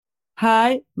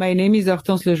Hi, my name is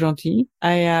Hortense Le Gentil.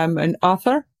 I am an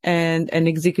author and an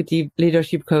executive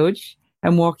leadership coach.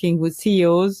 I'm working with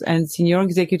CEOs and senior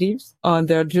executives on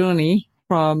their journey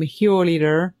from hero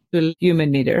leader to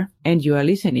human leader. And you are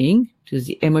listening to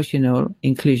the Emotional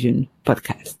Inclusion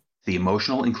Podcast. The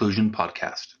Emotional Inclusion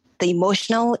Podcast. The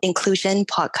Emotional Inclusion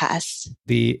Podcast.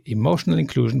 The Emotional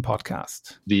Inclusion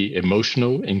Podcast. The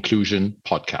Emotional Inclusion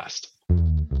Podcast.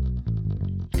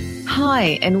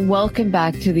 Hi, and welcome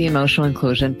back to the Emotional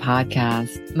Inclusion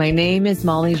Podcast. My name is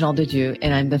Molly Jean de Dieu,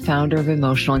 and I'm the founder of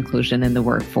Emotional Inclusion in the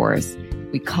Workforce.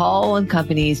 We call on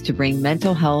companies to bring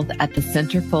mental health at the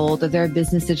centerfold of their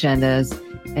business agendas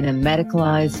in a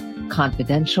medicalized,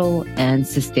 confidential, and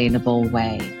sustainable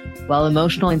way. While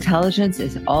emotional intelligence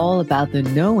is all about the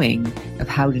knowing of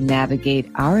how to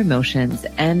navigate our emotions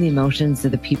and the emotions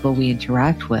of the people we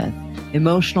interact with,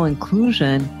 emotional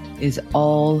inclusion is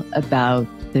all about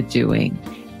the doing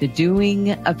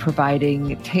of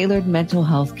providing tailored mental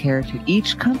health care to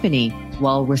each company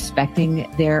while respecting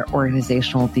their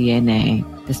organizational DNA.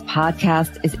 This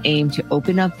podcast is aimed to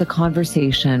open up the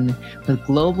conversation with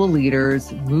global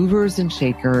leaders, movers and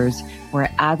shakers who are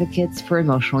advocates for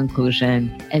emotional inclusion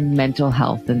and mental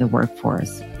health in the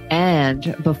workforce.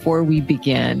 And before we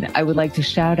begin, I would like to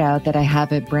shout out that I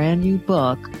have a brand new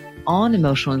book on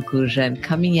emotional inclusion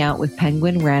coming out with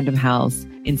Penguin Random House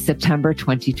in September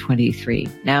 2023.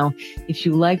 Now, if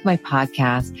you like my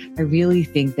podcast, I really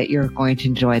think that you're going to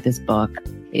enjoy this book.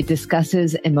 It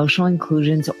discusses emotional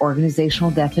inclusion's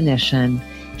organizational definition,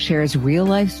 shares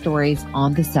real-life stories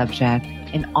on the subject,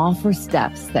 and offers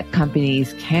steps that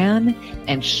companies can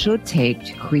and should take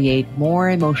to create more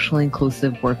emotionally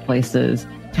inclusive workplaces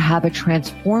to have a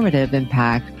transformative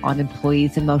impact on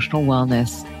employees' emotional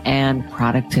wellness and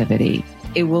productivity.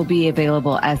 It will be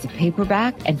available as a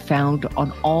paperback and found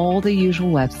on all the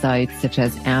usual websites such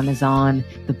as Amazon,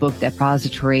 the Book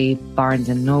Depository, Barnes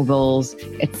 & Nobles,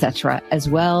 etc., as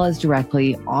well as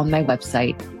directly on my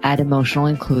website at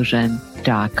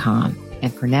emotionalinclusion.com.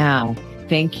 And for now,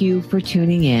 thank you for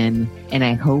tuning in, and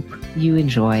I hope you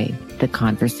enjoy the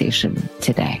conversation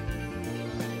today.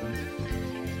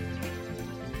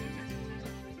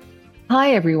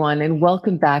 Hi, everyone, and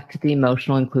welcome back to the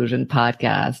Emotional Inclusion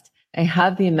Podcast. I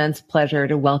have the immense pleasure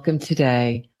to welcome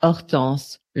today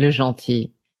Hortense Le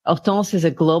Gentil. Hortense is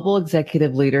a global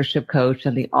executive leadership coach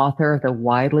and the author of the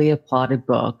widely applauded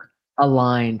book,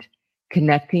 Aligned,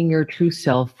 Connecting Your True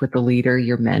Self with the Leader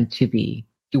You're Meant to Be.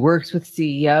 She works with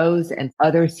CEOs and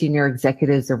other senior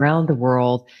executives around the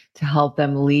world to help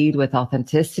them lead with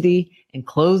authenticity and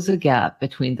close the gap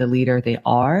between the leader they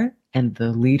are and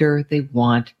the leader they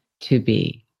want to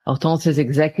be. Hortense's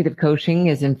executive coaching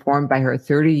is informed by her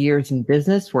 30 years in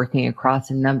business, working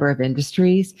across a number of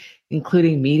industries,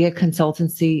 including media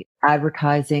consultancy,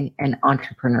 advertising, and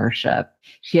entrepreneurship.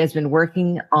 She has been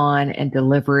working on and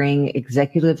delivering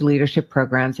executive leadership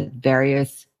programs at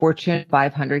various Fortune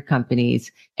 500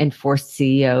 companies and for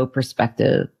CEO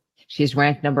perspective. She's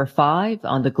ranked number 5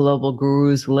 on the Global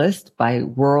Gurus list by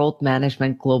World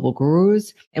Management Global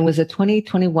Gurus and was a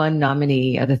 2021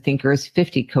 nominee of the Thinkers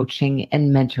 50 Coaching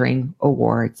and Mentoring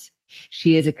Awards.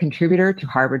 She is a contributor to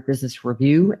Harvard Business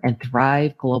Review and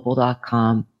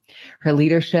ThriveGlobal.com. Her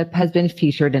leadership has been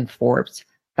featured in Forbes,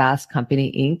 Fast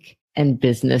Company Inc., and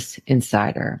Business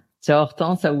Insider. So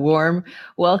Hortense, a warm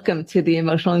welcome to the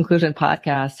Emotional Inclusion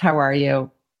Podcast. How are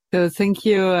you? So thank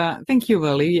you,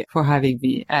 Molly, for having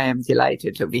me. I am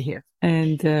delighted to be here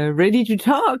and ready to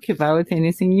talk about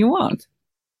anything you want.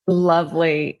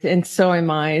 Lovely. And so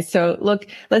am I. So look,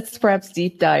 let's perhaps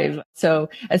deep dive. So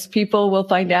as people will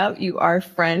find out, you are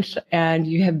French and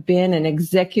you have been an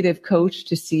executive coach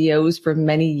to CEOs for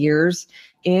many years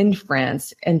in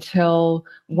France until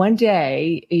one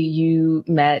day you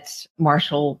met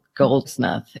Marshall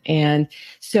Goldsmith. And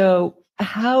so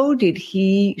how did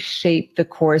he shape the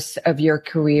course of your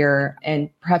career? And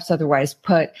perhaps otherwise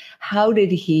put, how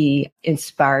did he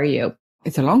inspire you?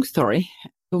 It's a long story.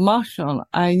 So Marshall,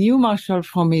 I knew Marshall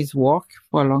from his work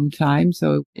for a long time.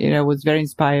 So, it was very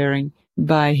inspiring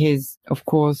by his, of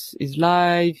course, his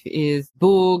life, his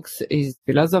books, his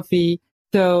philosophy.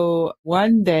 So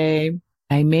one day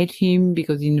I met him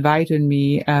because he invited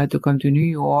me to come to New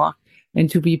York and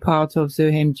to be part of the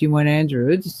MG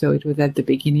 100. So it was at the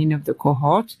beginning of the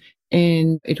cohort.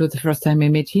 And it was the first time I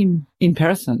met him in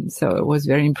person. So I was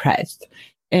very impressed.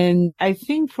 And I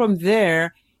think from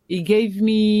there, it gave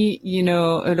me,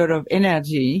 a lot of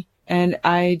energy. And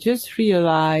I just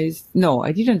realized, no,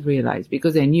 I didn't realize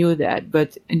because I knew that.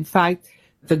 But in fact,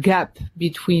 the gap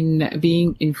between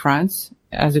being in France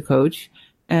as a coach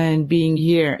and being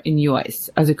here in US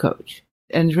as a coach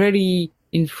and really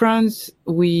in France,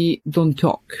 we don't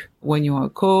talk. When you are a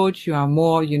coach, you are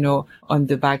more, on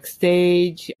the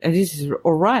backstage. And this is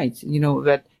all right,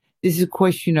 but this is a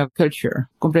question of culture,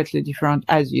 completely different,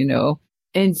 as you know.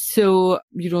 And so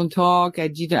you don't talk.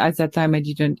 At that time, I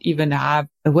didn't even have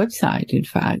a website, in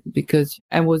fact, because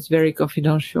I was very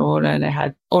confidential and I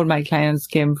had all my clients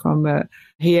came from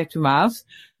here to Mars.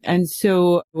 And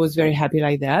so I was very happy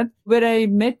like that. But I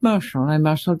met Marshall and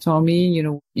Marshall told me,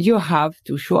 you have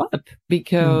to show up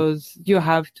because you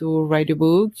have to write a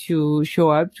book, to show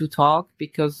up, to talk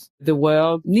because the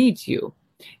world needs you.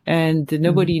 And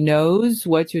nobody knows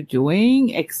what you're doing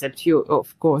except you,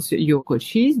 of course, your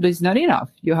coaches, but it's not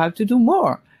enough. You have to do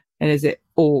more. And I said,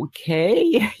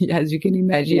 okay, as you can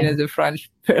imagine, as a French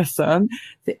person,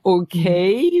 say,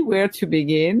 okay, where to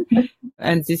begin?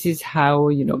 And this is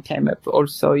how, came up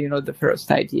also, the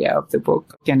first idea of the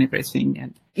book and everything.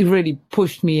 And it really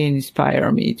pushed me and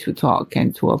inspired me to talk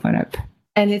and to open up.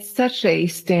 And it's such a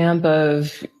stamp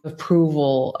of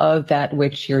approval of that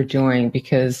which you're doing,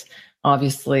 because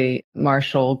obviously,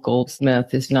 Marshall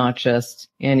Goldsmith is not just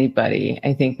anybody.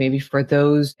 I think maybe for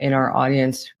those in our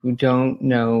audience who don't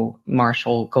know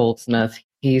Marshall Goldsmith,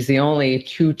 he's the only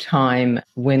 2-time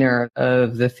winner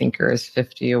of the Thinkers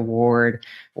 50 Award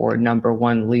for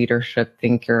 #1 leadership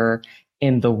thinker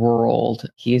in the world.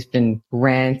 He's been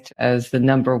ranked as the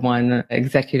 #1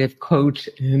 executive coach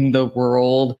in the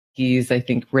world. He's, I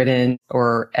think, written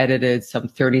or edited some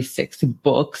 36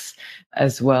 books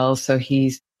as well. So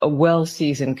he's a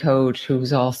well-seasoned coach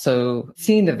who's also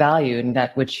seen the value in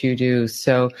that which you do.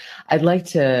 So I'd like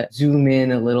to zoom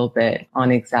in a little bit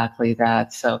on exactly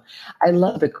that. So I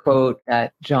love the quote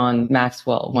that John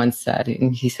Maxwell once said,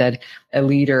 and he said, a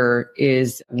leader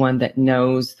is one that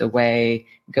knows the way,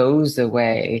 goes the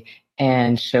way,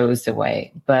 and shows the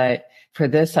way. But for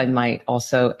this, I might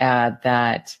also add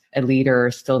that a leader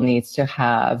still needs to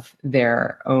have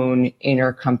their own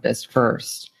inner compass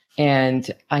first. And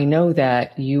I know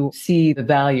that you see the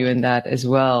value in that as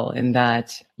well, in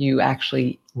that you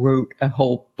actually wrote a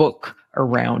whole book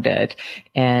around it.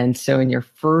 And so in your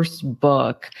first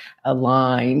book,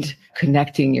 Aligned,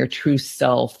 Connecting Your True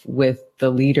Self with the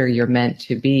Leader You're Meant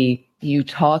to Be, you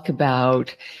talk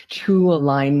about true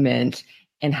alignment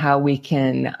and how we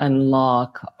can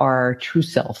unlock our true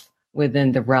self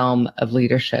within the realm of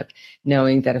leadership,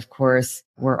 knowing that, of course,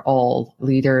 we're all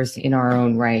leaders in our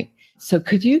own right. So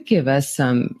could you give us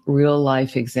some real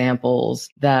life examples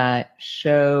that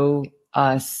show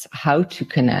us how to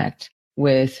connect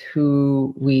with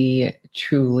who we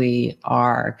truly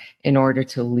are in order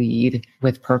to lead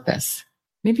with purpose?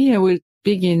 Maybe I will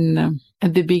begin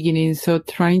at the beginning. So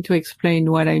trying to explain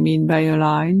what I mean by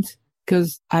aligned,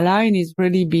 because aligned is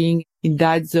really being in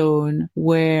that zone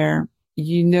where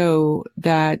you know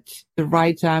that the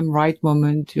right time, right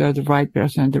moment, you are the right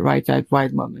person at the right time,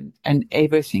 right moment, and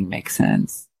everything makes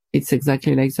sense. It's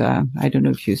exactly like I don't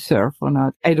know if you surf or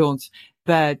not. I don't,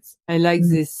 but I like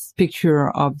this picture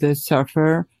of the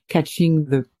surfer catching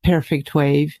the perfect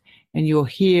wave, and you're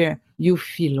here, you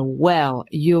feel well,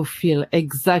 you feel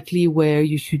exactly where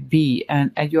you should be,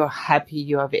 and you're happy,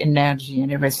 you have energy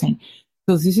and everything.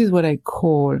 So this is what I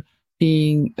call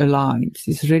being aligned.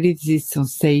 It's really this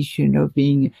sensation of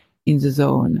being in the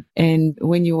zone. And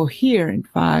when you're here, in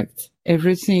fact,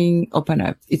 everything open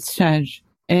up. It's changed.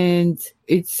 And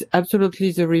it's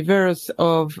absolutely the reverse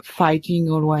of fighting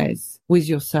always with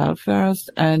yourself first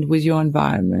and with your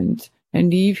environment.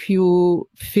 And if you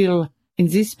feel in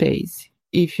this space,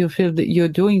 if you feel that you're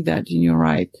doing that in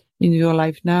your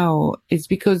life now, it's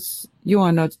because you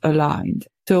are not aligned.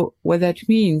 So what that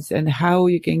means and how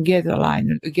you can get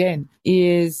aligned again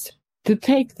is to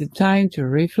take the time to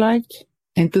reflect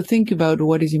and to think about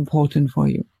what is important for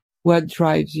you, what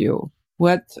drives you,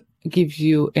 what gives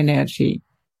you energy,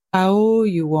 how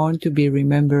you want to be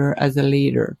remembered as a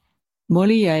leader.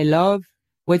 Molly, I love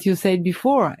what you said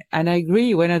before, and I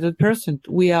agree 100%.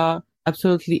 We are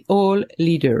absolutely all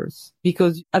leaders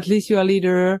because at least you are a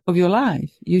leader of your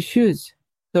life. You choose.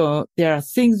 So there are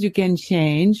things you can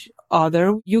change,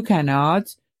 other you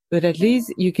cannot, but at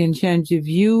least you can change the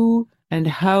view and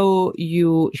how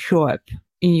you show up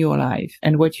in your life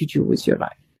and what you do with your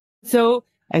life. So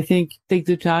I think take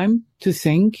the time to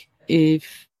think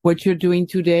if what you're doing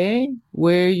today,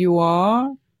 where you are,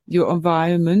 your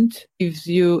environment gives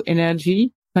you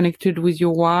energy, connected with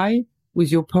your why,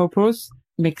 with your purpose,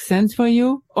 makes sense for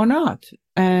you or not.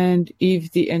 And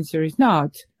if the answer is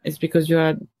not, it's because you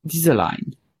are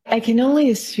disaligned. I can only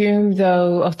assume,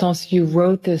 though, Hortense, you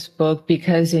wrote this book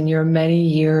because in your many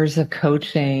years of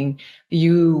coaching,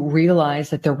 you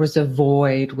realized that there was a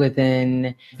void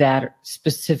within that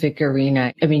specific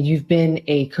arena. I mean, you've been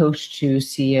a coach to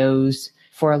CEOs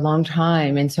for a long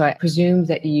time. And so I presume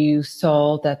that you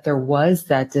saw that there was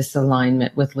that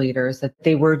disalignment with leaders, that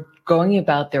they were going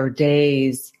about their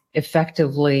days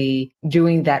effectively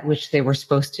doing that which they were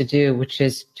supposed to do, which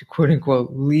is to quote unquote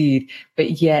lead,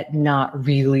 but yet not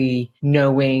really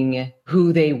knowing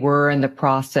who they were in the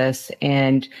process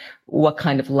and what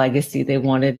kind of legacy they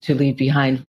wanted to leave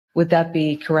behind. Would that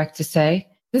be correct to say?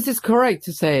 This is correct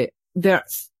to say.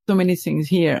 There's so many things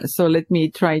here. So let me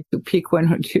try to pick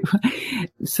one or two.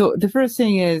 So the first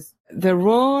thing is the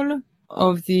role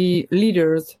of the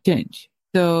leaders change.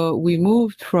 So we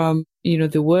moved from,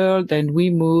 the world, and we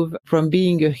move from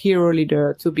being a hero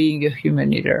leader to being a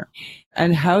human leader.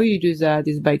 And how you do that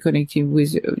is by connecting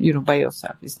with, by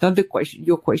yourself. It's not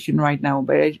your question right now,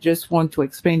 but I just want to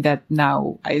explain that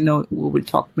now. I know we will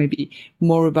talk maybe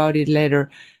more about it later.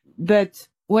 But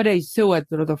what I saw at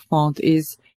a lot of points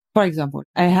is, for example,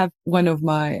 I have one of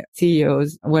my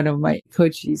CEOs, one of my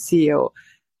coaches, CEO.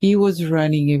 He was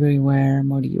running everywhere,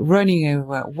 Molly,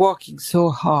 working so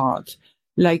hard,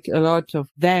 like a lot of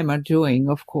them are doing,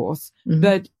 of course. Mm-hmm.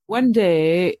 But one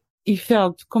day he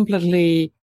felt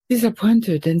completely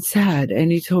disappointed and sad.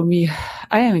 And he told me,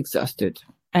 I am exhausted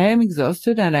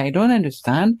and I don't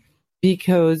understand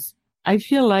because I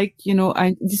feel like,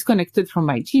 I'm disconnected from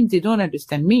my team. They don't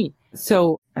understand me.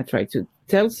 So I try to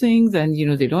tell things and,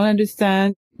 they don't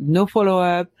understand. No follow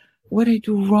up. What do I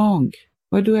do wrong?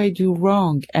 What do I do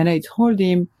wrong? And I told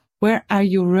him, where are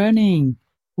you running?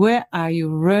 Where are you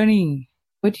running?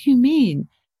 What do you mean?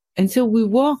 And so we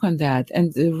work on that.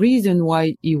 And the reason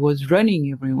why he was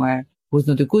running everywhere was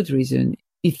not a good reason.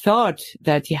 He thought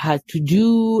that he had to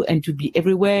do and to be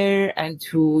everywhere and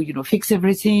to, fix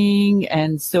everything.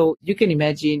 And so you can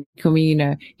imagine coming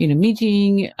in a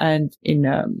meeting and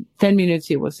in 10 minutes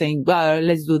he was saying, well,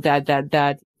 let's do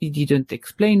that. He didn't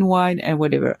explain why and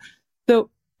whatever. So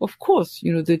of course,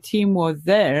 the team was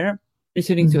there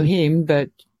listening to him, but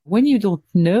when you don't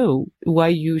know why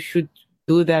you should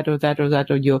do that or that or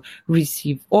that, or you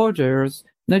receive orders,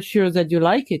 not sure that you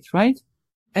like it, right?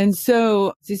 And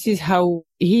so this is how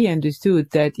he understood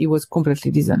that he was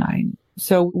completely disaligned.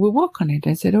 So we work on it.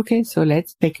 I said, okay, so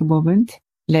let's take a moment.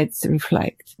 Let's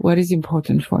reflect. What is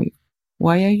important for you?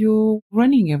 Why are you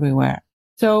running everywhere?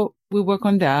 So we work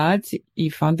on that. He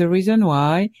found the reason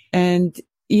why. And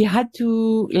he had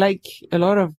to, like a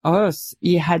lot of us,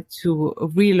 he had to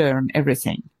relearn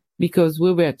everything because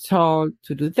we were told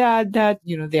to do that,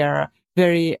 they are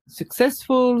very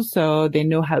successful. So they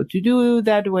know how to do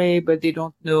that way, but they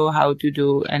don't know how to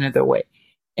do another way.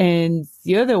 And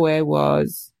the other way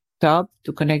was stop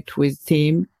to connect with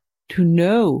team, to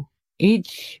know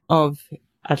each of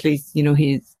at least,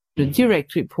 the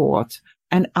direct report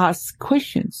and ask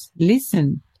questions,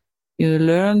 listen,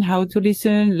 learn how to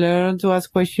listen, learn to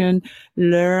ask questions,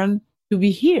 learn to be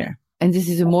here. And this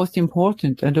is the most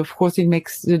important. And of course, it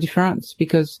makes the difference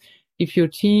because if your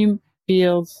team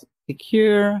feels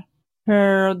secure,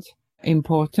 heard,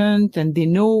 important, and they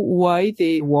know why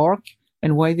they work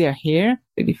and why they're here,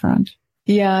 they're different.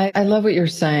 Yeah, I love what you're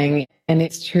saying. And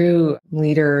it's true.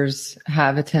 Leaders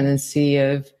have a tendency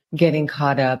of getting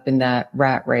caught up in that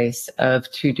rat race of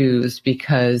to-dos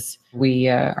because we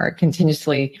are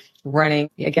continuously running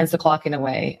against the clock in a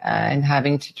way and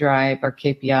having to drive our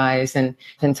KPIs. And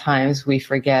oftentimes we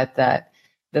forget that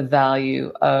the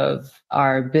value of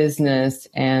our business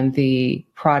and the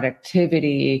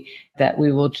productivity that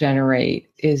we will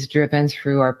generate is driven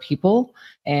through our people,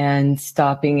 and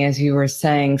stopping, as you were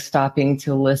saying, stopping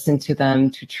to listen to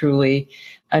them, to truly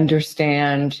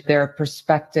understand their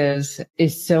perspectives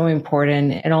is so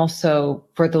important. And also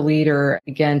for the leader,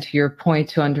 again, to your point,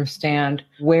 to understand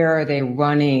where are they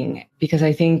running? Because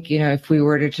I think, if we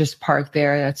were to just park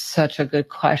there, that's such a good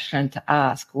question to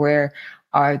ask. Where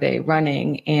are they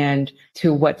running and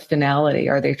to what finality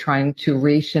are they trying to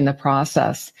reach in the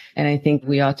process? And I think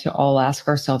we ought to all ask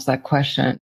ourselves that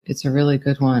question. It's a really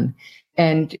good one.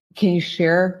 And can you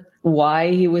share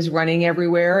why he was running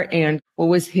everywhere and what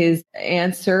was his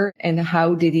answer and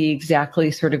how did he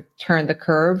exactly sort of turn the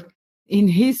curve? In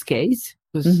his case,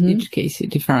 because each case is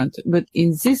different, but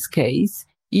in this case,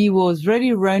 he was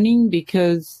really running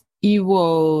because he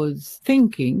was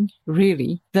thinking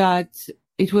really that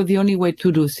it was the only way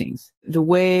to do things. The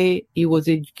way he was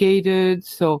educated,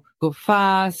 so go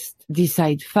fast,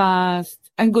 decide fast,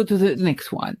 and go to the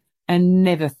next one and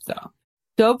never stop.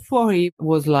 Stop for him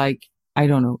was like, I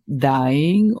don't know,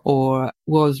 dying or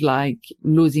was like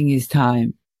losing his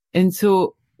time. And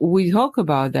so we talk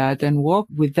about that and work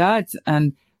with that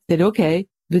and said, okay,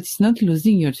 but it's not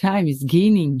losing your time, it's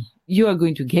gaining. You are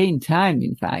going to gain time,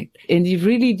 in fact. And he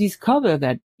really discovered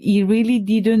that he really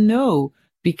didn't know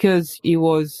because he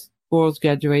was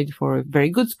graduate for a very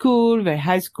good school, very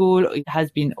high school. It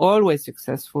has been always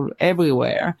successful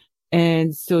everywhere.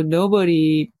 And so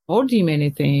nobody told him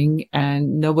anything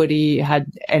and nobody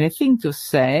had anything to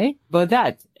say about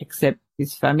that except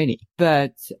his family.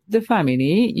 But the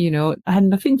family, had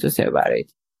nothing to say about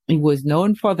it. He was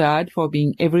known for that, for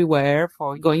being everywhere,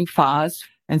 for going fast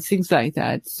and things like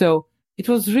that. So it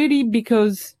was really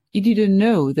because he didn't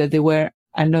know that there were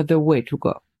another way to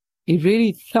go. He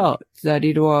really thought that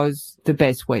it was the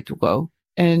best way to go.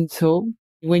 And so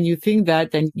when you think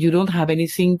that and you don't have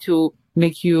anything to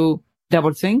make you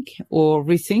double think or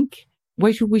rethink,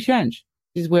 why should we change?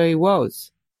 This is where he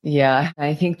was. Yeah,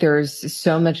 I think there's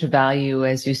so much value,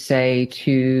 as you say,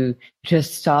 to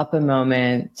just stop a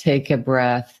moment, take a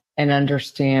breath, and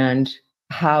understand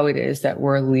how it is that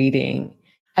we're leading.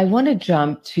 I want to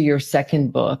jump to your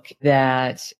second book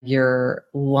that you're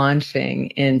launching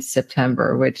in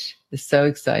September, which is so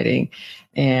exciting.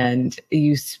 And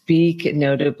you speak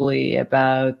notably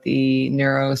about the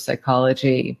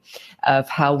neuropsychology of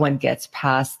how one gets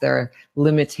past their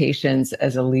limitations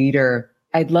as a leader.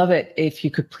 I'd love it if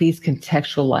you could please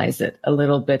contextualize it a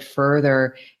little bit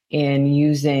further in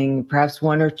using perhaps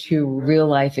one or two real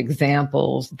life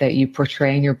examples that you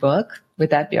portray in your book. Would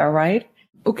that be all right?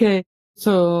 Okay.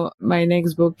 So my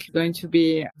next book is going to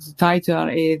be, the title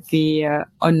is The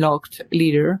Unlocked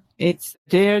Leader. It's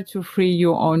Dare to Free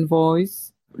Your Own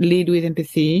Voice, Lead with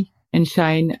Empathy, and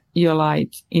Shine Your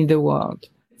Light in the World.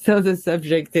 So the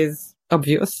subject is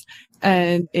obvious,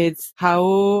 and it's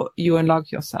how you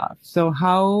unlock yourself. So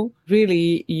how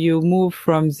really you move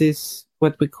from this,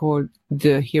 what we call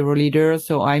the hero leader.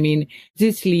 So I mean,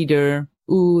 this leader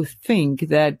who think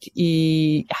that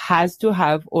he has to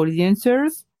have all the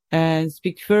answers and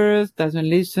speak first, doesn't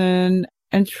listen,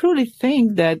 and truly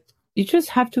think that you just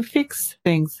have to fix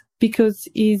things because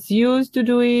he's used to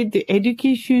do it. The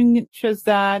education shows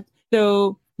that.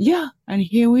 So yeah, and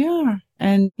here we are.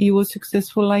 And he was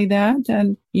successful like that.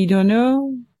 And you don't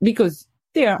know because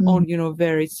they are all,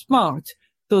 very smart.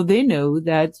 So they know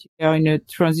that you are in a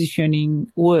transitioning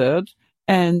world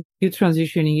and you're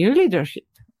transitioning your leadership.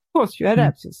 Of course, you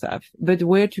adapt yourself, but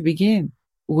where to begin?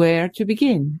 Where to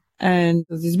begin? And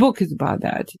this book is about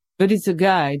that, but it's a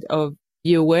guide of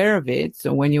be aware of it.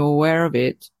 So when you're aware of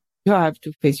it, you have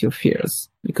to face your fears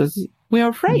because we are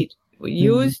afraid. We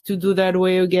used to do that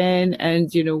way again.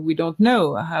 And, we don't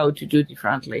know how to do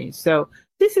differently. So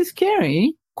this is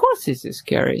scary. Of course, this is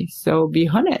scary. So be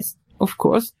honest, of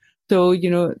course. So,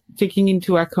 taking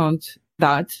into account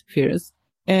that fears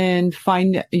and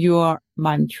find your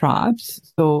mind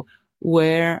traps. So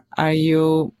where are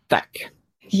you stuck?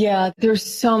 Yeah, there's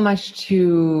so much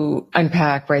to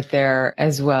unpack right there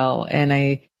as well. And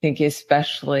I think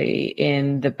especially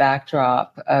in the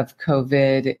backdrop of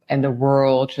COVID and the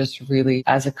world just really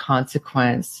as a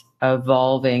consequence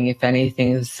evolving, if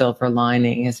anything, the silver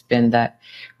lining has been that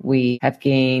we have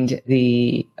gained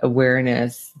the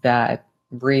awareness that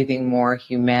breathing more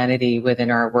humanity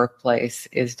within our workplace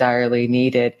is direly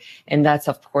needed. And that's,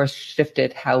 of course,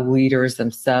 shifted how leaders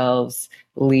themselves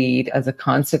lead as a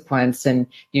consequence. And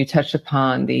you touch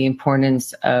upon the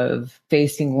importance of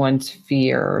facing one's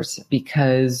fears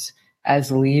because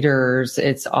as leaders,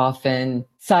 it's often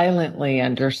silently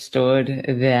understood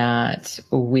that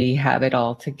we have it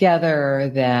all together,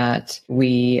 that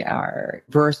we are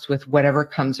versed with whatever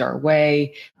comes our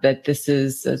way, that this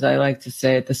is, as I like to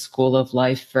say, the school of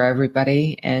life for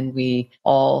everybody. And we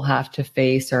all have to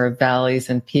face our valleys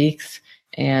and peaks.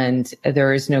 And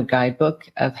there is no guidebook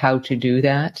of how to do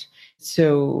that.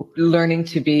 So learning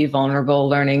to be vulnerable,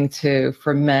 learning to,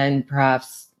 for men,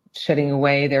 perhaps shedding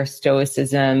away their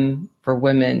stoicism, for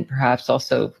women, perhaps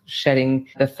also shedding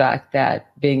the fact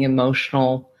that being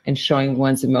emotional and showing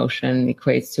one's emotion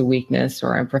equates to weakness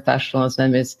or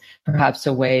unprofessionalism is perhaps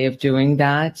a way of doing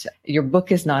that. Your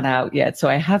book is not out yet, so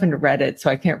I haven't read it, so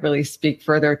I can't really speak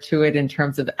further to it in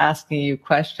terms of asking you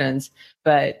questions.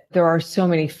 But there are so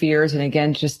many fears. And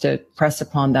again, just to press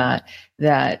upon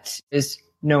that is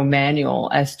no manual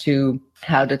as to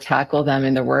how to tackle them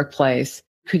in the workplace.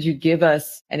 Could you give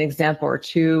us an example or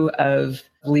two of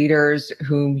leaders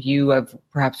whom you have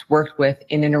perhaps worked with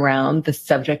in and around the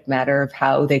subject matter of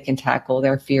how they can tackle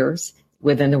their fears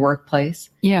within the workplace?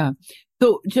 Yeah.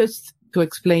 So just to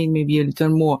explain maybe a little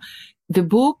more, the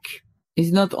book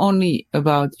is not only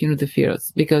about, the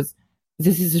fears, because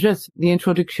this is just the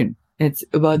introduction. It's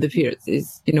about the fears,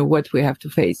 is, what we have to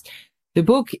face. The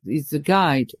book is a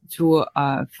guide to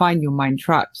find your mind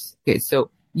traps. Okay, so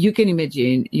you can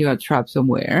imagine you are trapped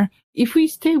somewhere. If we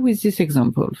stay with this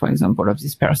example, for example, of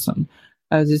this person,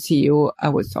 the CEO I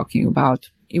was talking about,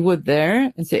 he was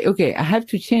there and say, okay, I have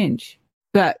to change,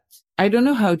 but I don't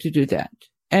know how to do that.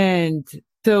 And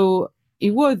so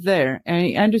he was there and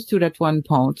he understood at one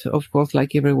point, of course,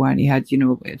 like everyone, he had,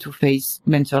 to face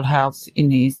mental health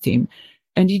in his team.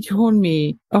 And he told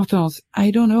me, Hortense,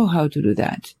 I don't know how to do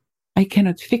that. I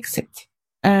cannot fix it.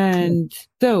 And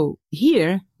so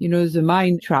here, the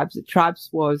mind traps, the traps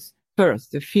was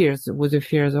first, the fears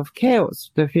of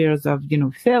chaos, the fears of,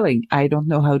 failing. I don't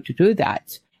know how to do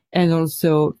that. And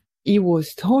also he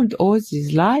was told all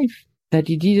his life that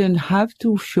he didn't have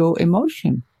to show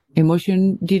emotion.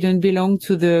 Emotion didn't belong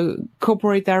to the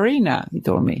corporate arena, he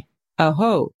told me.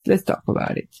 Oh, let's talk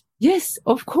about it. Yes,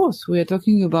 of course. We are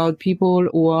talking about people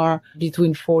who are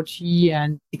between 40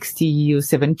 and 60 or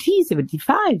 70,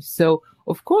 75. So,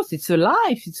 of course, it's a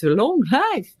life. It's a long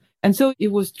life. And so he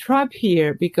was trapped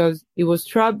here because he was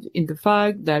trapped in the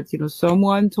fact that,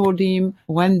 someone told him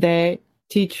one day,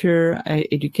 teacher,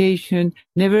 education,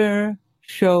 never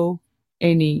show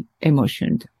any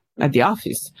emotion at the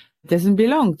office. It doesn't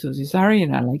belong to this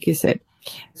arena, like you said.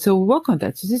 So work on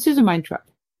that. So this is a mind trap.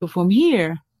 So from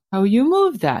here, how you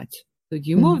move that? So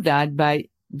you move that by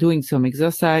doing some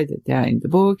exercise that they are in the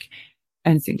book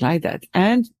and things like that.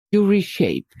 And you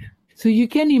reshape. So you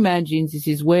can imagine this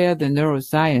is where the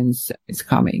neuroscience is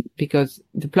coming, because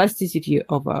the plasticity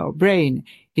of our brain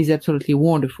is absolutely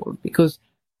wonderful because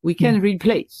we can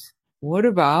replace. What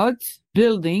about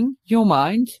building your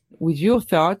mind with your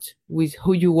thoughts, with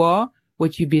who you are,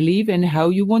 what you believe, and how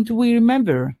you want to be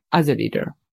remembered as a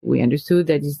leader? We understood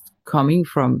that it's coming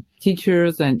from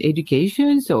teachers and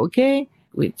education. So, okay,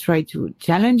 we try to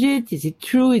challenge it. Is it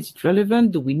true? Is it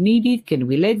relevant? Do we need it? Can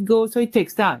we let go? So it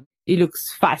takes time. It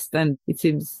looks fast and it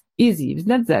seems easy. It's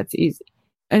not that easy.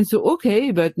 And so,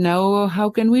 okay, but now how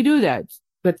can we do that?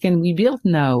 What can we build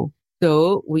now?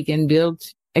 So we can build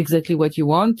exactly what you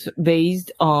want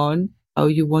based on how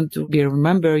you want to be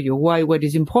remembered, your why, what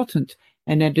is important,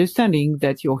 and understanding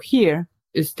that you're here,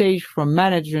 a stage from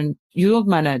management. You don't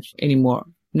manage anymore.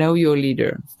 Now you're a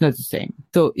leader. It's not the same.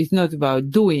 So it's not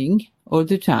about doing all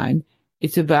the time.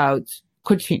 It's about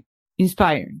coaching,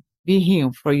 inspiring, being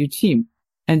here for your team.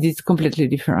 And it's completely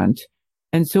different.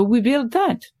 And so we built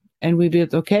that. And we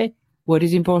built, okay, what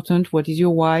is important? What is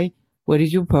your why? What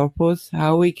is your purpose?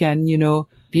 How we can,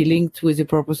 be linked with the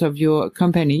purpose of your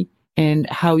company and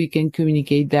how you can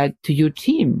communicate that to your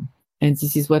team. And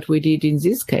this is what we did in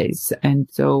this case. And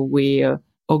so we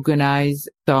organize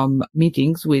some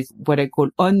meetings with what I call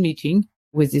on meeting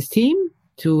with this team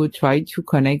to try to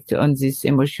connect on this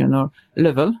emotional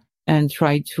level and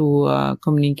try to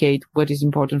communicate what is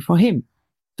important for him.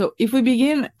 So if we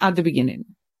begin at the beginning,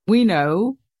 we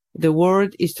know the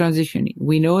world is transitioning.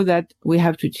 We know that we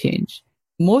have to change.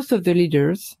 Most of the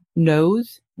leaders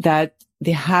knows that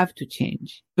they have to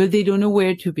change, but they don't know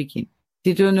where to begin.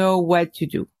 They don't know what to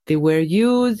do. They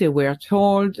were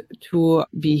told to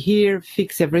be here,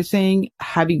 fix everything,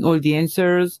 having all the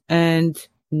answers, and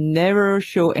never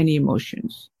show any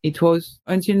emotions. It was,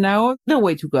 until now, the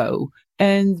way to go.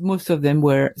 And most of them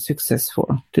were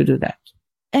successful to do that.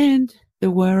 And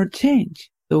the world changed.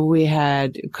 So we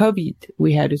had COVID.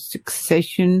 We had a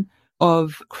succession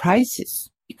of crises,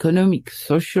 economic,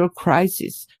 social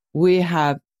crisis. We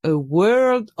have a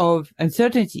world of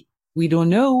uncertainty. We don't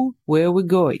know where we're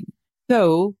going.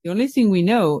 So the only thing we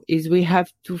know is we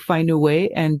have to find a way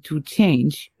and to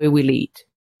change where we lead.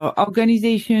 Our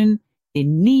organization,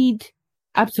 they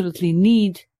absolutely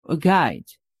need a guide.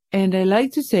 And I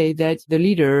like to say that the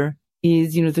leader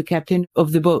is, the captain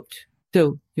of the boat.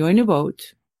 So you're in a boat,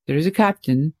 there is a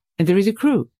captain, and there is a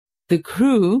crew. The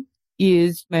crew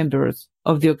is members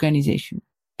of the organization.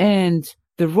 And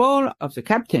the role of the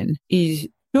captain is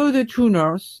show the true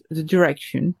north, the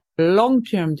direction.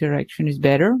 Long-term direction is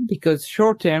better because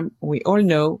short-term, we all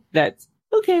know that,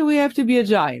 okay, we have to be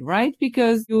agile, right?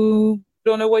 Because you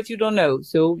don't know what you don't know.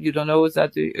 So you don't know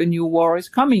that a new war is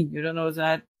coming. You don't know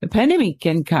that a pandemic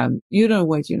can come. You don't know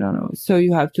what you don't know. So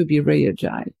you have to be very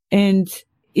agile. And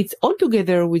it's all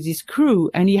together with this crew,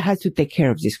 and he has to take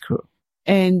care of this crew.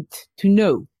 And to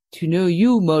know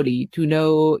you, Molly, to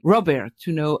know Robert,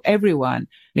 to know everyone.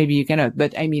 Maybe you cannot,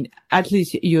 but I mean, at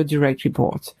least your direct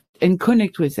reports, and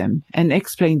connect with them and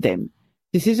explain them.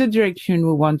 This is the direction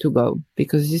we want to go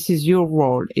because this is your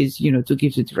role is, to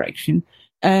give the direction.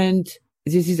 And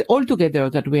this is all together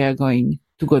that we are going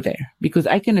to go there because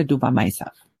I cannot do by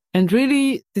myself. And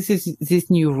really, this is this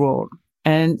new role.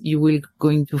 And you will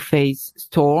going to face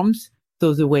storms.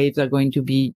 So the waves are going to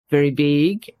be very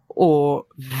big or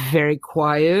very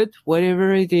quiet,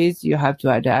 whatever it is, you have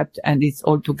to adapt, and it's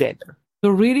all together. So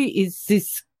really it's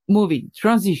this moving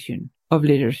transition of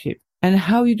leadership and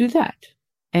how you do that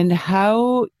and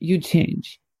how you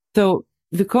change. So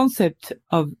the concept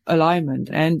of alignment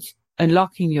and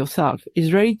unlocking yourself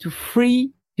is really to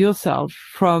free yourself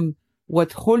from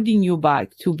what's holding you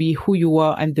back to be who you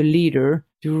are and the leader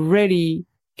you really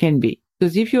can be.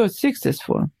 Because if you're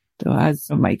successful, so as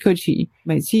my coachee,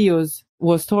 my CEOs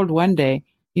was told one day,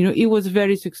 he was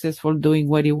very successful doing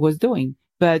what he was doing,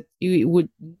 but he would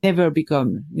never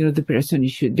become, the person he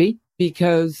should be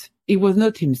because he was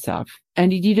not himself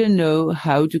and he didn't know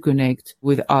how to connect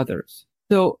with others.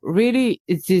 So really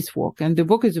it's this work, and the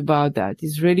book is about that.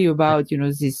 It's really about,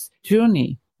 this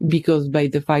journey, because by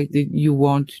the fact that you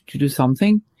want to do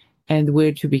something and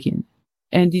where to begin.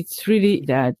 And it's really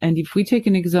that. And if we take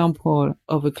an example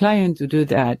of a client who did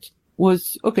that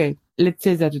was, okay, let's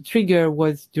say that the trigger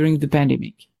was during the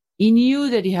pandemic. He knew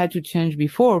that he had to change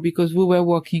before because we were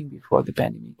working before the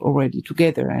pandemic already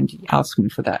together, and he asked me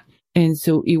for that. And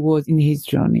so he was in his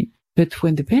journey. But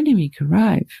when the pandemic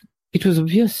arrived, it was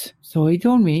obvious. So he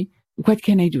told me, what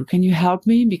can I do? Can you help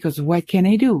me? Because what can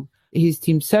I do? His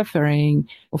team suffering,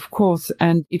 of course,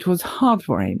 and it was hard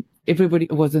for him. Everybody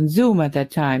was on Zoom at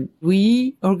that time.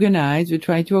 He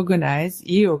tried to organize,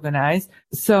 he organized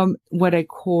some what I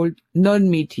called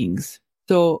non-meetings.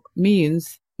 So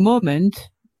means moment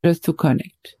just to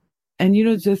connect. And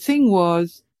the thing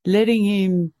was letting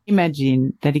him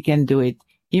imagine that he can do it.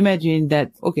 Imagine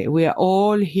that, okay, we are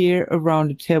all here around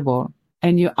the table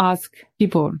and you ask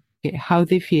people how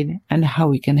they feel and how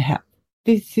we can help.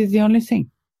 This is the only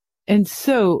thing. And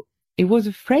so he was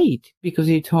afraid because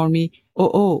he told me,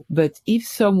 but if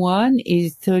someone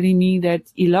is telling me that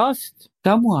he lost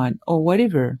someone or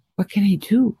whatever, what can I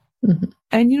do? Mm-hmm.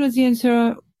 And the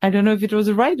answer, I don't know if it was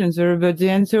the right answer, but the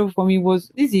answer for me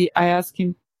was easy. I asked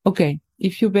him, okay,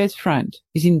 if your best friend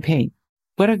is in pain,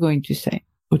 what are you going to say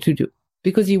or to do?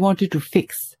 Because he wanted to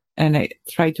fix. And I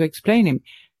tried to explain him.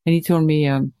 And he told me,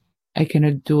 I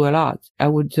cannot do a lot. I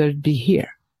would just be here.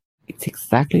 It's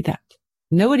exactly that.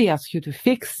 Nobody asks you to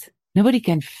fix. Nobody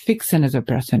can fix another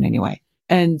person anyway.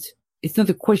 And it's not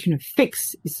a question of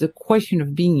fix. It's a question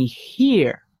of being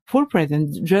here, full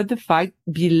present. Just the fact,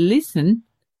 be listened,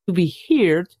 to be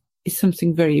heard is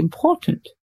something very important.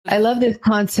 I love this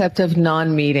concept of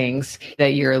non-meetings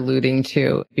that you're alluding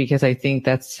to, because I think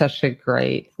that's such a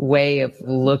great way of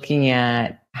looking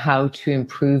at how to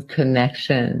improve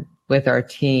connection with our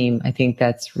team. I think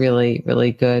that's really,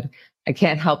 really good. I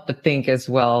can't help but think as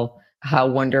well how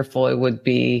wonderful it would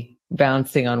be,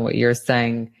 bouncing on what you're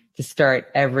saying, to start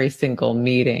every single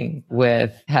meeting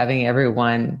with having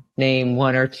everyone name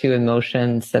one or two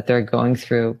emotions that they're going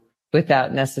through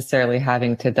without necessarily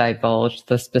having to divulge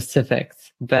the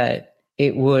specifics. But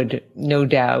it would no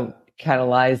doubt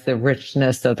catalyze the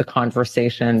richness of the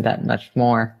conversation that much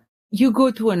more. You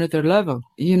go to another level.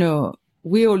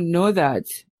 We all know that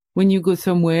when you go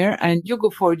somewhere and you go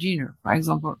for dinner, for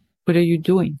example, what are you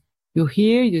doing? You're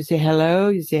here, you say hello,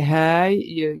 you say hi,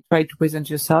 you try to present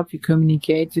yourself, you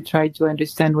communicate, you try to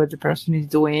understand what the person is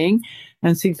doing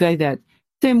and things like that.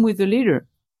 Same with the leader.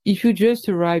 If you just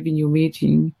arrive in your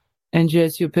meeting and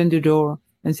just you open the door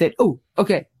and say, oh,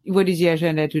 okay, what is the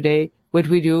agenda today? What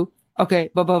we do? Okay,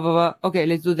 blah, blah, blah, blah. Okay,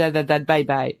 let's do that, bye,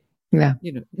 bye. Yeah.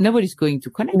 Nobody's going to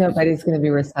connect. Nobody's going to be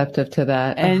receptive to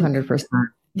that. 100%.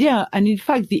 Yeah. And in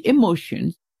fact, the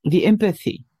emotions, the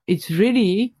empathy, it's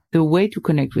really the way to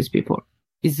connect with people.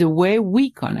 It's the way we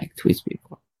connect with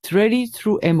people. It's really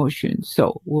through emotions.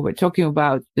 So we were talking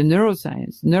about the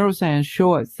neuroscience. Neuroscience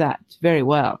shows us that very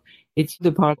well. It's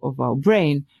the part of our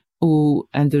brain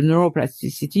and the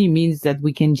neuroplasticity means that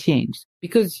we can change.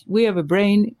 Because we have a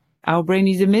brain, our brain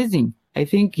is amazing. I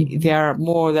think there are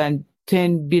more than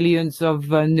 10 billions of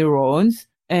neurons,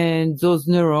 and those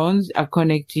neurons are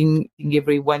connecting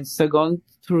every 1 second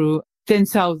through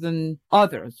 10,000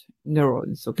 other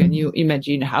neurons. So can you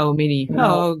imagine how many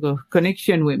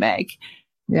connection we make?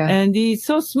 Yeah. And he's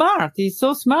so smart. He's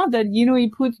so smart that, he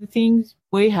put the things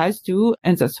where he has to,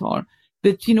 and that's all.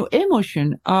 But,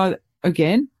 emotion are,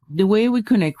 again, the way we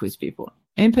connect with people.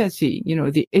 Empathy,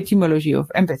 the etymology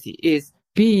of empathy is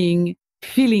feeling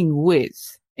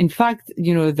with. In fact,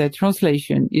 the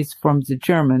translation is from the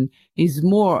German, is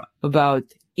more about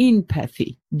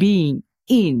empathy, being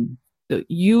in. So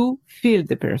you feel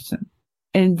the person.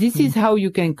 And this is how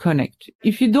you can connect.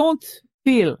 If you don't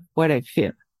feel what I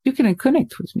feel, you cannot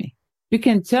connect with me. You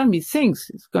can tell me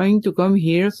things. It's going to come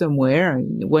here somewhere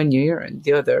in 1 year and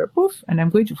the other, poof, and I'm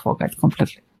going to forget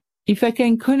completely. If I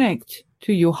can connect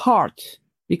to your heart,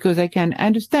 because I can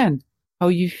understand how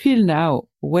you feel now,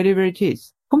 whatever it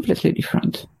is, completely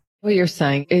different. What you're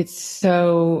saying, it's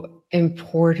so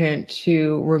important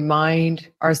to remind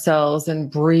ourselves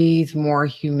and breathe more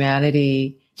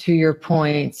humanity, to your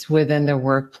points, within the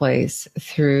workplace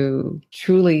through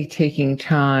truly taking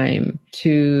time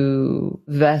to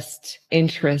vest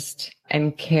interest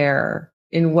and care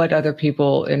in what other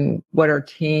people and what our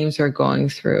teams are going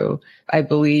through. I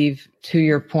believe, to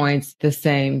your points, the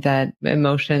same, that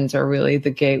emotions are really the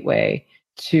gateway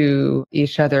to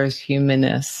each other's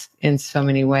humanness in so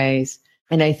many ways.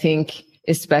 And I think,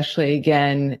 especially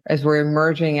again, as we're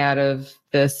emerging out of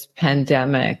this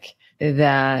pandemic,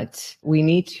 that we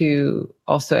need to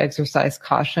also exercise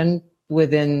caution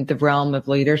within the realm of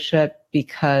leadership,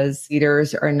 because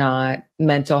leaders are not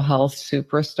mental health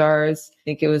superstars. I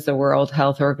think it was the World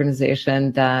Health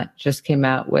Organization that just came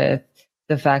out with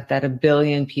the fact that 1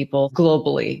 billion people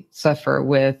globally suffer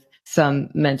with some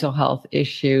mental health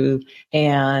issue.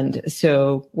 And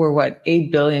so we're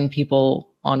 8 billion people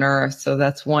on earth. So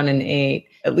that's 1 in 8.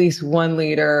 At least one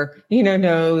leader,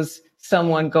 knows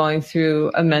someone going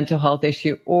through a mental health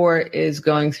issue or is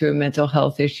going through a mental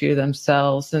health issue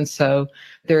themselves. And so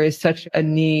there is such a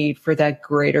need for that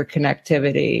greater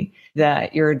connectivity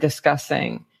that you're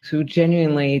discussing, to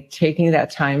genuinely taking that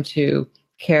time to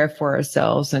care for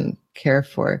ourselves and care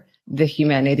for the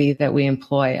humanity that we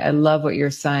employ. I love what you're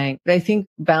saying. But I think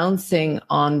bouncing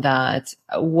on that,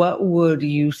 what would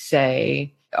you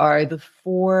say are the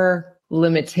 4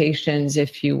 limitations,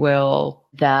 if you will,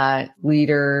 that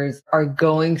leaders are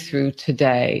going through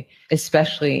today,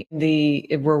 especially the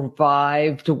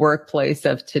revived workplace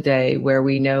of today, where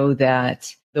we know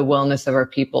that the wellness of our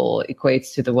people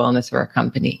equates to the wellness of our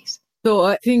companies? So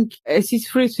I think I see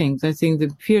 3 things. I think the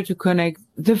fear to connect,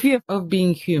 the fear of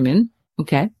being human.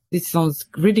 Okay. This sounds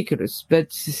ridiculous, but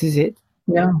this is it.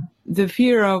 Yeah. The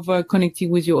fear of connecting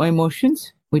with your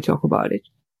emotions. We talk about it.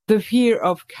 The fear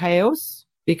of chaos,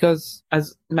 because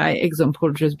as my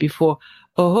example just before,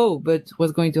 but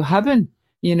what's going to happen?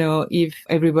 If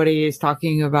everybody is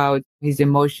talking about his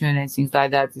emotion and things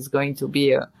like that, it's going to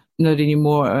be not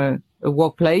anymore a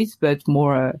workplace, but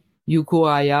more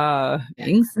Yuko-aya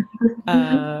things.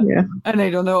 And I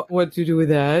don't know what to do with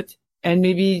that. And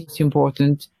maybe it's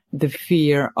important, the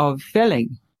fear of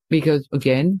failing, because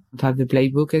again, we have the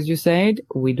playbook, as you said,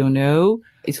 we don't know.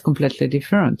 It's completely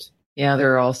different. Yeah,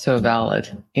 they're all so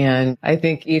valid. And I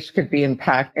think each could be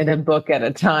unpacked in a book at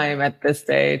a time at this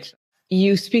stage.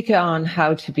 You speak on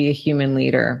how to be a human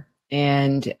leader,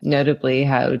 and notably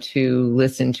how to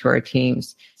listen to our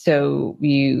teams. So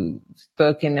you've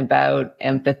spoken about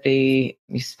empathy,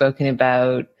 you've spoken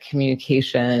about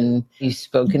communication, you've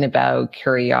spoken about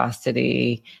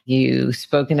curiosity, you've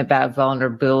spoken about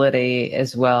vulnerability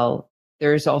as well.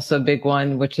 There's also a big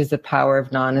one, which is the power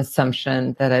of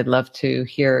non-assumption, that I'd love to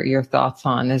hear your thoughts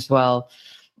on as well.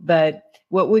 But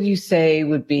what would you say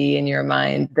would be, in your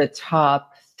mind, the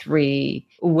top 3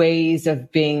 ways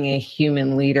of being a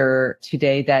human leader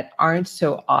today that aren't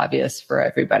so obvious for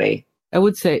everybody? I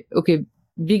would say, okay,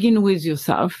 begin with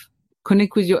yourself,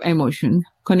 connect with your emotion,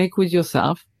 connect with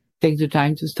yourself, take the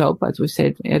time to stop, as we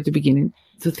said at the beginning,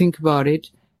 to think about it,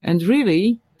 and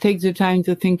really take the time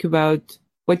to think about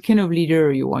what kind of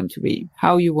leader you want to be,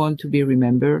 how you want to be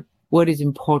remembered, what is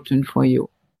important for you.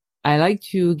 I like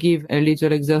to give a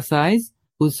little exercise,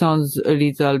 which sounds a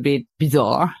little bit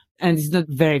bizarre, and it's not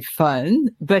very fun,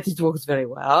 but it works very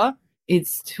well.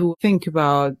 It's to think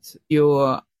about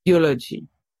your ideology.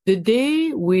 The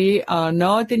day we are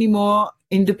not anymore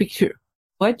in the picture,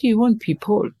 what do you want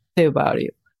people to say about you?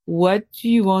 What do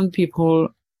you want people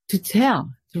to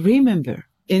tell, to remember?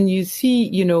 And you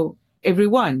see,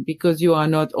 everyone, because you are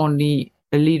not only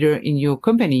a leader in your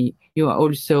company, you are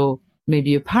also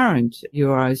maybe a parent, you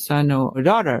are a son or a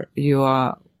daughter, you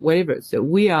are whatever. So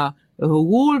we are a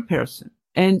whole person.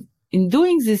 And in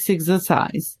doing this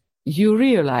exercise, you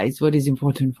realize what is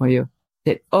important for you.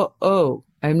 That,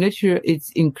 I'm not sure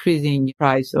it's increasing the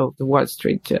price of the Wall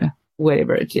Street,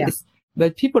 whatever it is.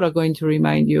 But people are going to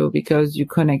remind you because you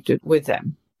connected with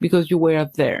them, because you were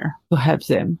there to help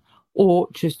them, or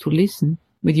just to listen,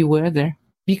 but you were there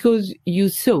because you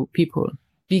saw people,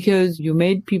 because you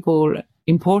made people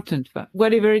important,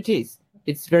 whatever it is.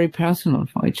 It's very personal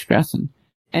for each person.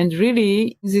 And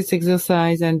really, this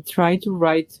exercise, and try to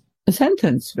write a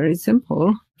sentence, very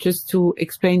simple, just to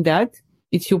explain that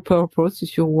it's your purpose,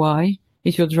 it's your why,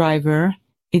 it's your driver,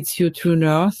 it's your true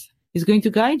north, it's going to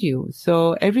guide you.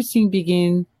 So everything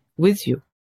begins with you,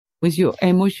 with your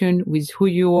emotion, with who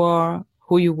you are,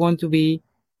 who you want to be,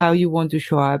 how you want to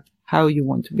show up, how you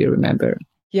want to be remembered.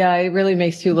 Yeah, it really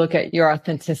makes you look at your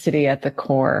authenticity at the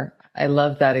core. I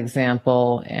love that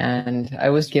example. And I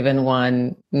was given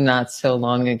one not so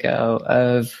long ago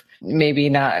of maybe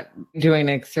not doing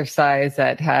exercise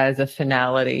that has a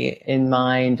finality in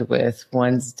mind with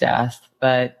one's death,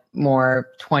 but more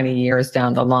 20 years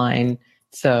down the line.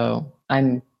 So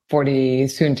I'm 40,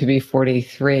 soon to be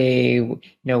 43,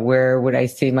 where would I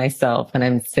see myself when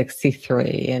I'm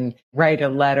 63, and write a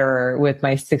letter with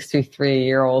my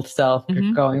 63-year-old self,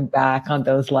 going back on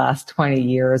those last 20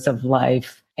 years of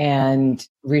life and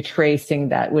retracing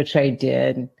that which I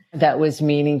did that was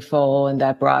meaningful and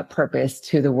that brought purpose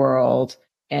to the world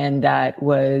and that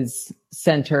was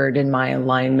centered in my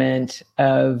alignment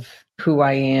of who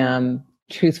I am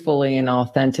truthfully and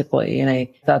authentically. And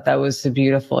I thought that was a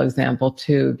beautiful example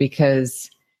too, because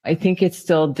I think it's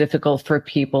still difficult for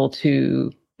people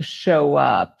to show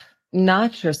up,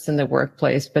 not just in the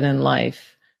workplace, but in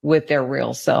life with their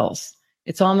real selves.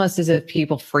 It's almost as if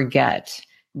people forget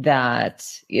that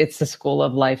it's a school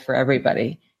of life for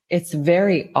everybody. It's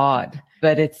very odd,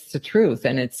 but it's the truth.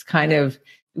 And it's kind of,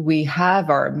 we have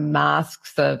our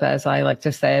masks of, as I like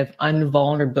to say, of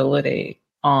unvulnerability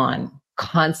on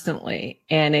constantly,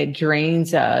 and it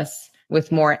drains us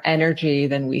with more energy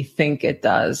than we think it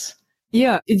does.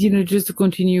 Yeah, just to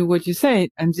continue what you said,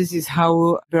 and this is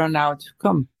how burnout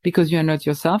come, because you're not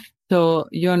yourself. So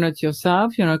you're not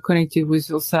yourself, you're not connected with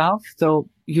yourself. So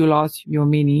you lost your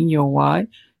meaning, your why.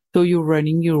 So you're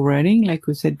running, like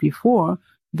we said before,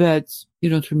 but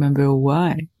you don't remember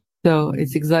why. So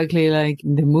it's exactly like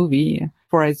in the movie,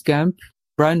 Forrest Gump,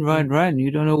 run.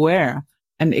 You don't know where.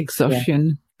 And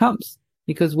exhaustion comes.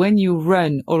 Because when you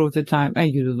run all of the time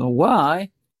and you don't know why,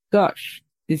 gosh,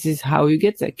 this is how you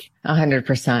get sick.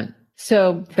 100%.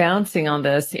 So bouncing on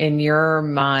this, in your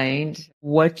mind,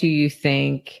 what do you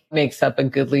think makes up a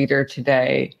good leader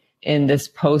today in this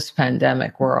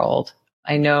post-pandemic world?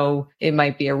 I know it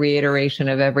might be a reiteration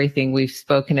of everything we've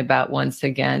spoken about once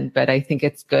again, but I think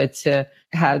it's good to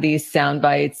have these sound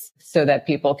bites so that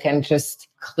people can just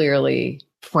clearly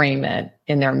frame it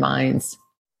in their minds.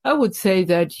 I would say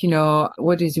that,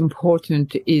 what is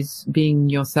important is being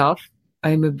yourself.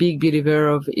 I'm a big believer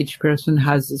of each person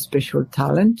has a special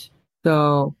talent.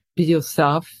 So be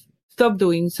yourself, stop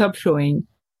showing,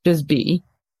 just be,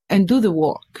 and do the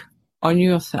work on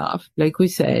yourself. Like we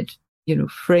said,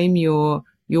 frame your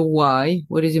why,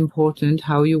 what is important,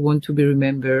 how you want to be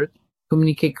remembered,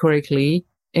 communicate correctly,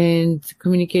 and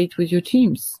communicate with your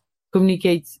teams.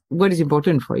 Communicate what is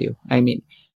important for you,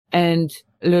 and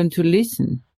learn to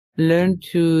listen. Learn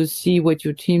to see what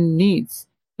your team needs.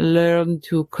 Learn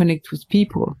to connect with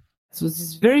people. So this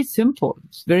is very simple.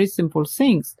 It's very simple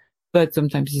things, but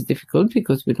sometimes it's difficult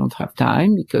because we don't have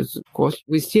time, because of course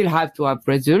we still have to have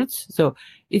results. So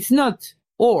it's not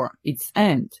or, it's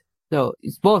and. So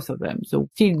it's both of them. So we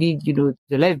still need,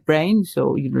 the left brain.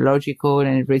 So, logical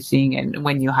and everything. And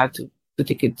when you have to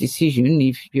take a decision,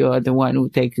 if you're the one who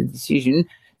takes a decision,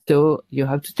 so you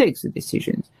have to take the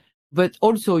decisions. But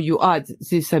also you add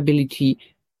this ability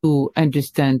to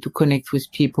understand, to connect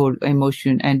with people,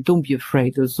 emotion, and don't be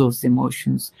afraid of those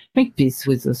emotions. Make peace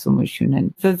with those emotions,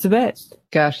 and that's the best.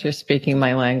 Gosh, you're speaking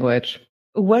my language.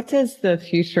 What does the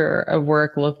future of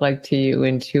work look like to you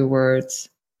in 2 words?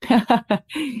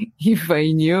 If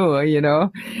I knew,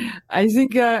 I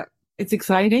think it's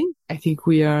exciting. I think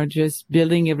we are just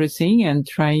building everything and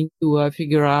trying to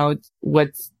figure out what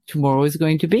tomorrow is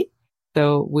going to be.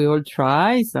 So we all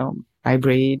try. So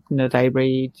hybrid, not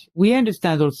hybrid. We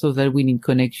understand also that we need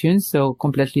connections. So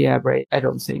completely hybrid, I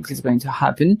don't think it's going to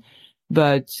happen.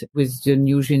 But with the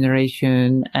new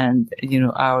generation and,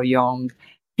 our young,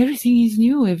 everything is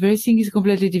new. Everything is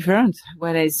completely different.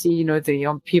 When I see, the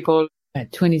young people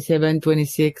at 27,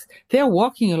 26, they're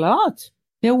walking a lot.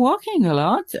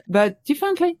 But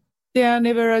differently. They are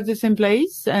never at the same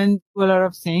place and do a lot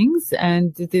of things,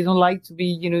 and they don't like to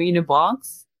be, in a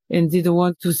box. And they don't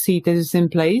want to sit at the same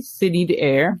place. They need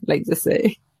air, like they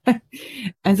say.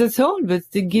 And that's all. But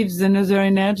it gives another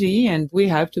energy, and we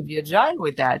have to be agile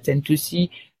with that and to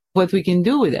see what we can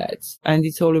do with that. And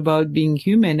it's all about being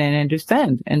human and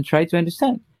understand and try to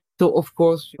understand. So, of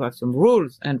course, you have some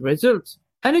rules and results.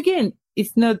 And again,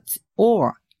 it's not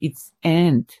or, it's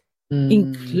and.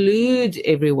 Include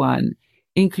everyone.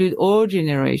 Include all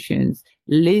generations.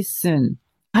 Listen.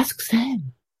 Ask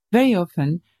them. Very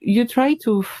often, you try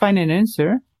to find an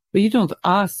answer, but you don't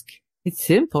ask. It's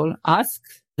simple. Ask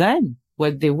them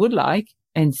what they would like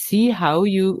and see how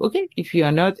if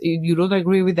you don't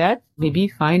agree with that, maybe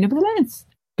find a balance.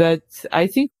 But I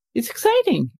think it's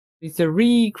exciting. It's a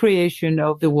recreation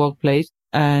of the workplace,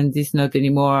 and it's not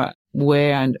anymore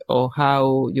where or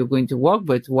how you're going to work,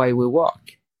 but why we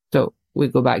work. So we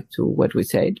go back to what we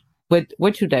said.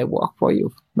 what should I work for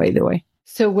you, by the way?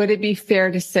 So would it be fair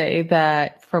to say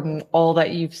that from all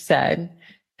that you've said,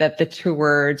 that the two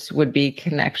words would be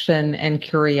connection and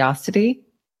curiosity?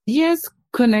 Yes,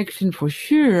 connection for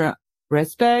sure.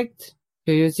 Respect,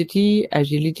 curiosity,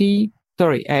 agility.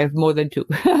 Sorry, I have more than two.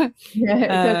 Yeah,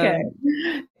 it's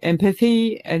okay.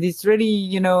 Empathy. And it's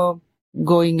really,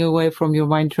 going away from your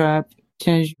mind trap,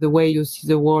 change the way you see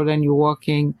the world and you're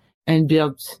walking, and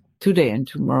build today and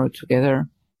tomorrow together.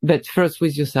 But first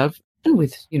with yourself and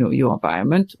with, your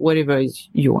environment, whatever is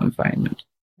your environment.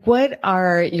 What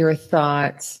are your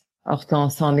thoughts,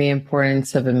 Hortense, on the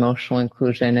importance of emotional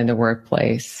inclusion in the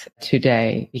workplace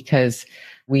today? Because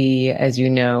we, as you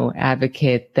know,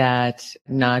 advocate that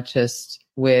not just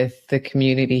with the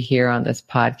community here on this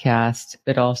podcast,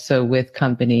 but also with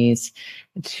companies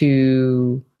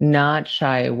to not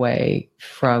shy away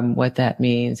from what that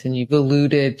means. And you've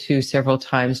alluded to several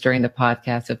times during the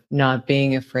podcast of not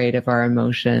being afraid of our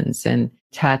emotions and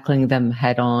tackling them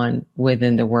head on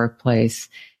within the workplace.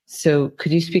 So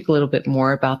could you speak a little bit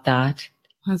more about that?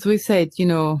 As we said,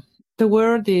 the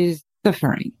world is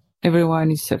suffering. Everyone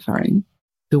is suffering.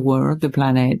 The world, the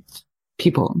planet,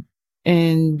 people.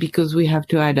 And because we have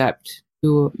to adapt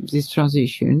to this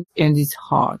transition, and it's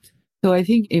hard. So I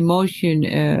think emotion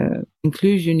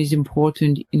inclusion is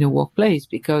important in a workplace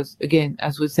because, again,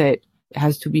 as we said, it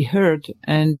has to be heard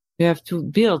and you have to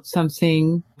build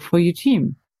something for your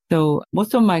team. So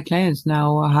most of my clients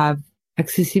now have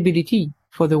accessibility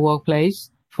for the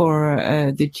workplace, for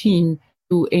the team,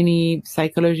 to any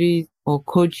psychology or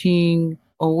coaching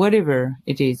or whatever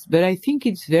it is. But I think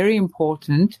it's very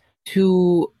important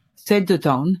to set the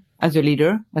tone as a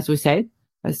leader, as we said,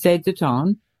 set the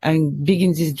tone and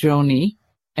begin this journey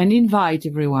and invite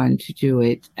everyone to do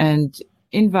it and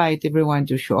invite everyone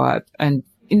to show up and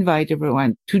invite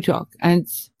everyone to talk. And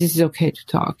this is okay to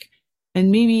talk. And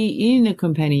maybe in a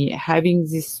company, having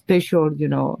this special,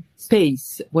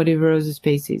 space, whatever the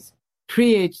space is,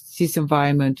 create this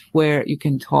environment where you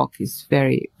can talk is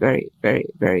very, very, very,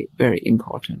 very, very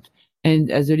important. And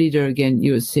as a leader, again,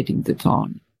 you're setting the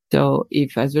tone. So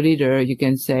if as a leader, you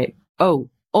can say, it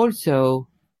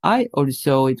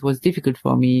was difficult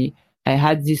for me. I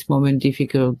had this moment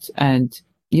difficult and,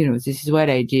 this is what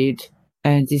I did.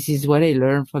 And this is what I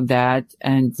learned from that.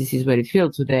 And this is what I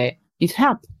feel today. It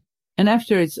helped. And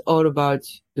after it's all about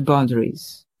the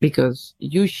boundaries because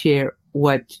you share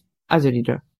as a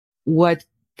leader, what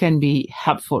can be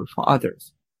helpful for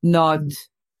others, not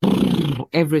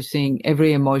everything,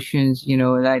 every emotions,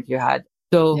 that you had.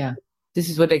 So This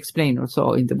is what I explain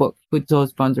also in the book with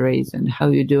those boundaries and how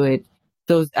you do it.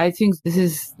 So I think this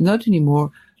is not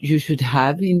anymore you should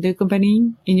have in your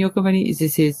company.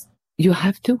 This is, you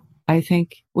have to. I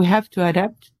think we have to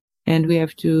adapt and we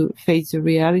have to face the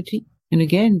reality. And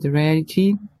again, the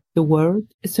reality, the world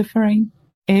is suffering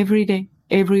every day,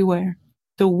 everywhere.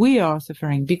 So we are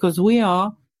suffering because we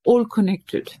are all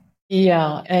connected.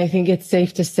 Yeah, I think it's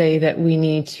safe to say that we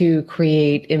need to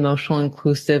create emotional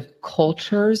inclusive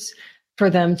cultures for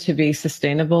them to be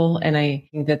sustainable. And I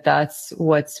think that that's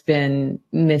what's been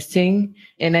missing.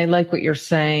 And I like what you're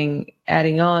saying,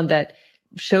 adding on that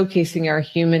showcasing our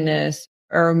humanness,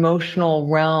 our emotional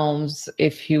realms,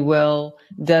 if you will,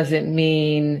 doesn't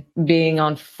mean being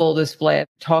on full display,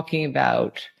 talking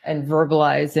about and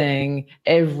verbalizing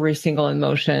every single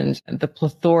emotion, the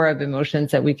plethora of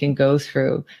emotions that we can go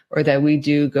through or that we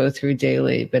do go through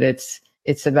daily. But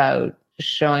it's about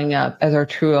showing up as our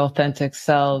true authentic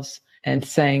selves and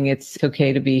saying it's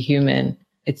okay to be human.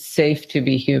 It's safe to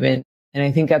be human. And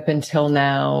I think up until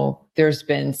now, there's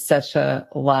been such a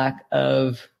lack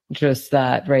of just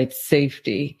that, right?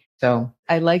 Safety. So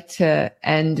I like to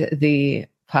end the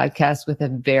podcast with a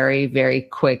very, very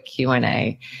quick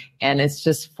Q&A. And it's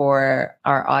just for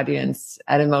our audience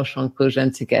at Emotional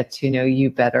Inclusion to get to know you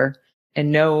better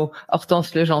and know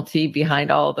Hortense Le Gentil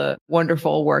behind all the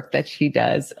wonderful work that she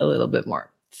does a little bit more.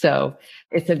 So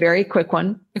it's a very quick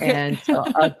one. And so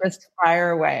I'll just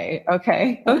fire away.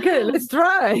 Okay. Okay, let's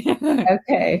try.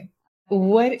 Okay.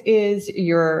 What is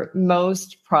your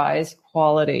most prized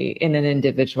quality in an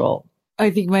individual?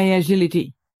 I think my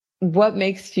agility. What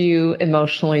makes you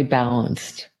emotionally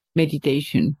balanced?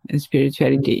 Meditation and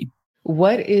spirituality.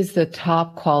 What is the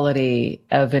top quality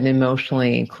of an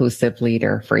emotionally inclusive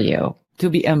leader for you? To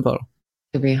be humble.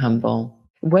 To be humble.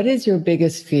 What is your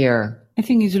biggest fear? I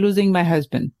think it's losing my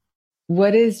husband.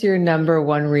 What is your number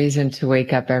one reason to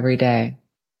wake up every day?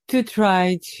 To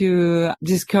try to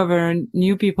discover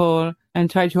new people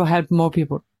and try to help more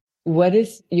people. What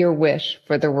is your wish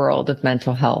for the world of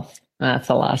mental health? That's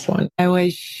the last one. I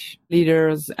wish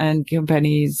leaders and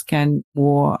companies can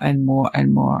more and more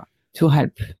and more to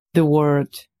help the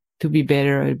world to be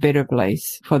better, a better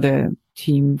place for the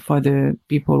team, for the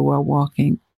people who are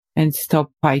working, and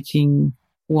stop fighting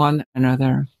one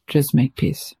another. Just make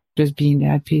peace. Just be in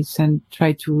that peace and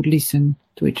try to listen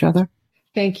to each other.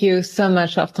 Thank you so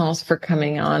much, Hortense, for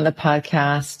coming on the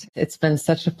podcast. It's been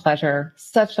such a pleasure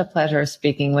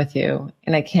speaking with you.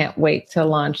 And I can't wait to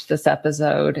launch this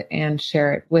episode and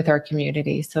share it with our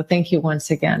community. So thank you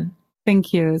once again.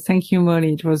 Thank you. Thank you,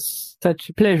 Molly. It was such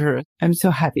a pleasure. I'm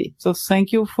so happy. So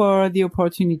thank you for the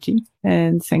opportunity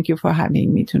and thank you for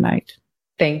having me tonight.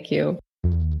 Thank you.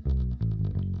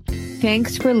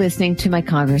 Thanks for listening to my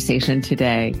conversation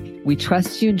today. We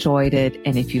trust you enjoyed it.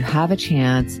 And if you have a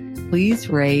chance, please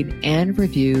rate and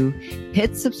review,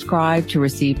 hit subscribe to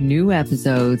receive new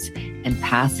episodes, and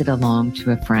pass it along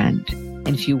to a friend. And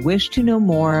if you wish to know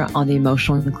more on the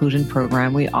emotional inclusion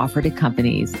program we offer to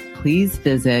companies, please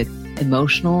visit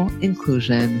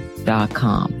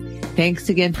emotionalinclusion.com. Thanks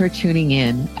again for tuning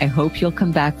in. I hope you'll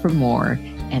come back for more.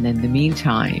 And in the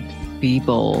meantime, be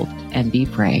bold and be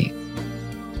brave.